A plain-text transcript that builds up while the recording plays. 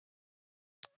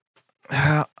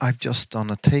I've just done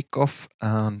a takeoff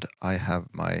and I have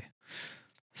my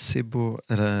Sibu,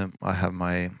 I have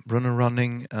my Brunner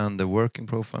running and the working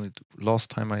profile. Last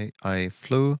time I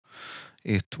flew,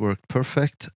 it worked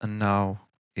perfect, and now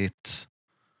the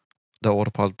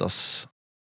autopilot does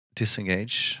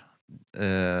disengage.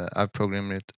 I've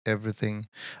programmed everything.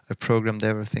 I programmed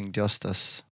everything just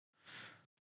as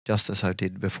I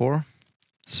did before.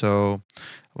 So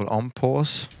I will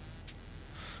unpause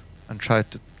and try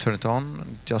to turn it on,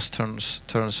 and it just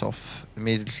turns off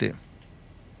immediately.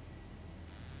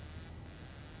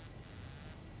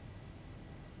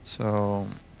 So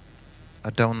I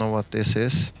don't know what this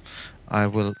is. I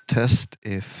will test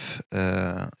if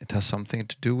it has something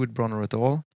to do with Brunner at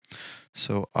all.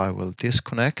 So I will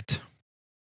disconnect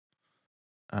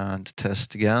and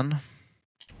test again.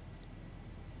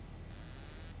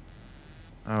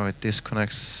 Oh, it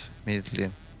disconnects immediately.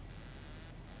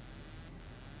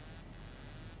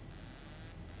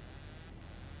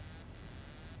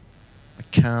 I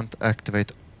can't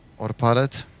activate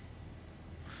autopilot,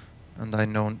 and I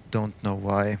don't know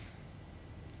why.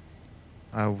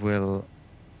 I will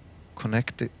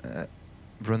connect the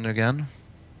Brunner again.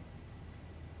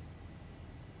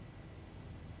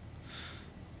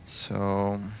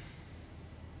 So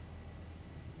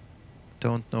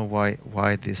don't know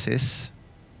why this is.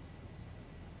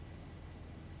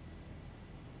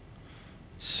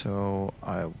 So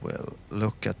I will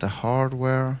look at the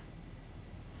hardware.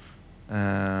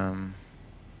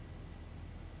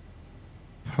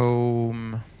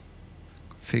 Home,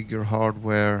 configure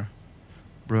hardware.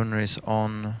 Brunner is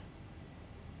on.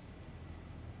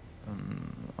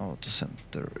 Auto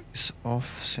center is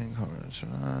off. Sync hardware.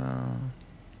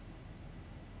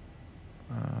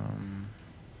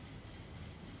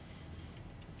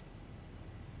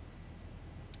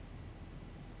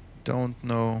 Don't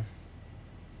know.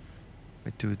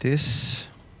 We do this.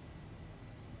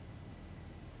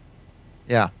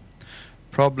 Yeah.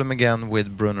 Problem again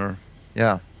with Brunner.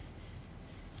 Yeah.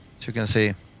 As you can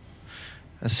see,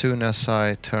 as soon as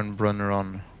I turn Brunner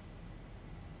on,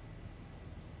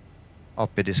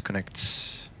 up it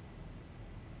disconnects.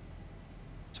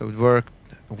 So it worked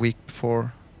a week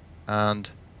before, and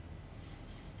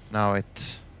now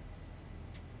it,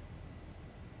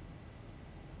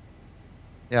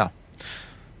 yeah,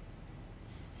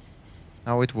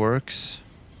 now it works,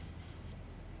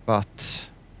 but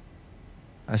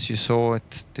as you saw,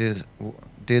 it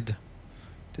did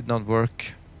not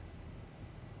work.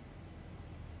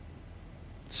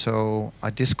 So I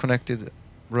disconnected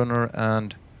Brunner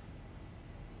and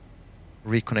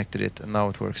reconnected it, and now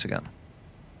it works again.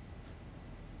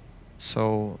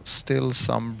 So still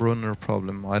some Brunner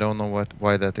problem. I don't know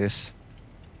why that is.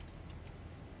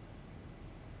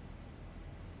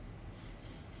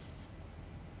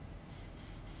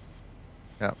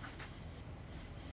 Yeah.